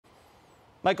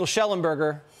Michael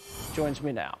Shellenberger joins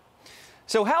me now.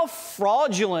 So how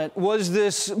fraudulent was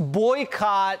this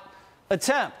boycott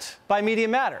attempt by Media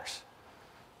Matters?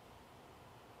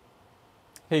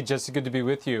 Hey, Jesse, good to be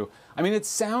with you. I mean, it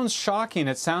sounds shocking.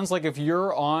 It sounds like if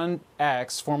you're on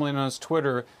X, formerly known as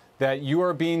Twitter, that you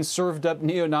are being served up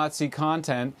neo-Nazi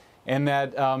content and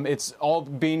that it's all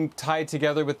being tied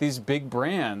together with these big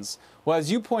brands. Well, as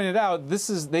you pointed out,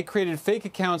 they created fake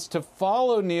accounts to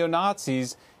follow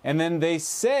neo-Nazis, and then they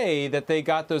say that they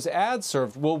got those ads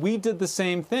served. Well, we did the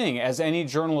same thing, as any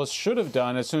journalist should have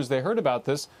done as soon as they heard about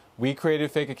this. We created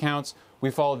fake accounts.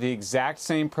 We followed the exact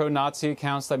same pro-Nazi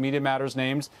accounts that Media Matters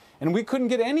named, and we couldn't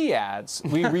get any ads.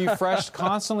 We refreshed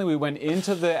constantly. We went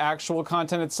into the actual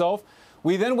content itself.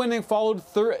 We then went and followed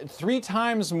three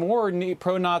times more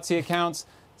pro-Nazi accounts.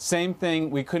 Same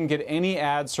thing. We couldn't get any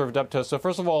ads served up to us. So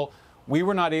first of all, we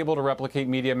were not able to replicate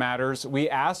Media Matters. We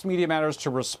asked Media Matters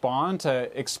to respond, to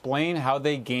explain how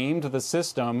they gamed the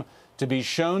system to be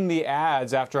shown the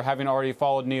ads after having already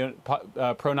followed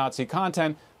pro-Nazi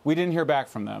content. We didn't hear back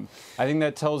from them. I think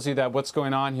that tells you that what's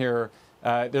going on here,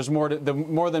 there's more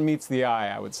than meets the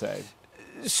eye, I would say.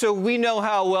 So we know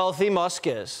how wealthy Musk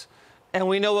is, and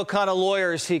we know what kind of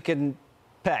lawyers he can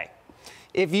pay.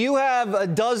 If you have a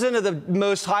dozen of the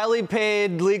most highly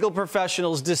paid legal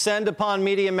professionals descend upon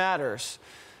Media Matters,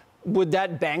 would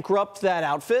that bankrupt that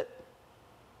outfit?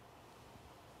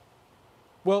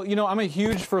 Well, you know, I'm a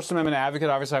huge First Amendment advocate.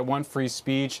 Obviously, I want free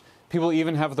speech. People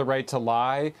even have the right to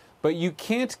lie. But you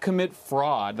can't commit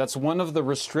fraud. That's one of the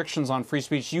restrictions on free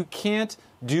speech. You can't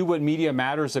do what Media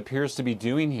Matters appears to be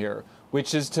doing here,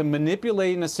 which is to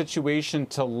manipulate in a situation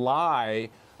to lie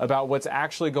about what's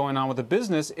actually going on with the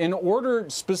business in order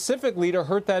specifically to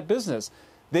hurt that business.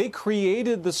 They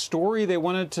created the story they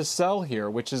wanted to sell here,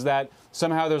 which is that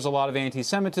somehow there's a lot of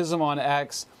anti-Semitism on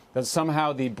X, that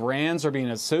somehow the brands are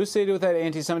being associated with that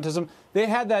anti-Semitism. They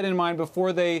had that in mind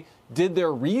before they did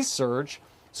their research.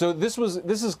 So this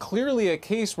is clearly a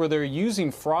case where they're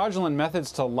using fraudulent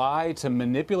methods to lie, to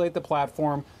manipulate the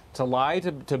platform, to lie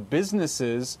to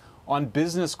businesses on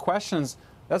business questions.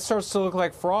 That starts to look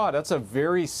like fraud. That's a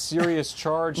very serious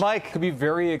charge. Mike, could be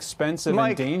very expensive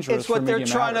and dangerous. It's what they're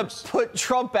trying to put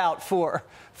Trump out for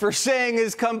saying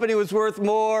his company was worth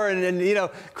more and you know,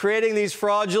 creating these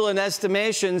fraudulent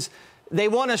estimations. They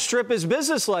want to strip his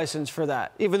business license for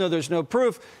that, even though there's no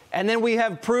proof. And then we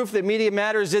have proof that Media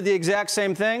Matters did the exact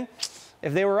same thing.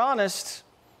 If they were honest,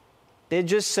 they'd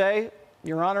just say,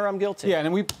 Your Honor, I'm guilty. Yeah,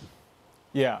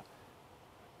 and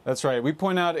that's right. We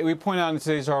point out in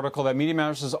today's article that Media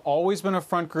Matters has always been a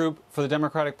front group for the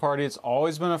Democratic Party. It's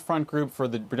always been a front group for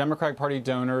the Democratic Party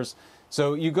donors.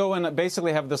 So you go and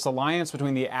basically have this alliance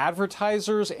between the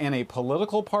advertisers and a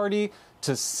political party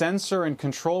to censor and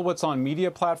control what's on media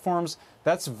platforms.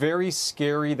 That's very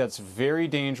scary. That's very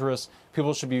dangerous.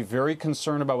 People should be very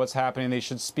concerned about what's happening. They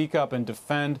should speak up and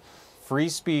defend free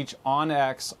speech on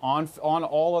X, on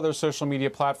all other social media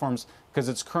platforms, because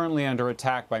it's currently under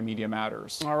attack by Media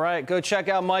Matters. All right, go check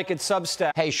out Mike at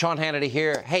Substack. Hey, Sean Hannity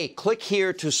here. Hey, click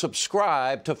here to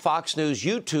subscribe to Fox News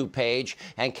YouTube page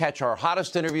and catch our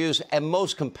hottest interviews and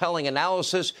most compelling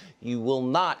analysis. You will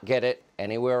not get it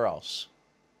anywhere else.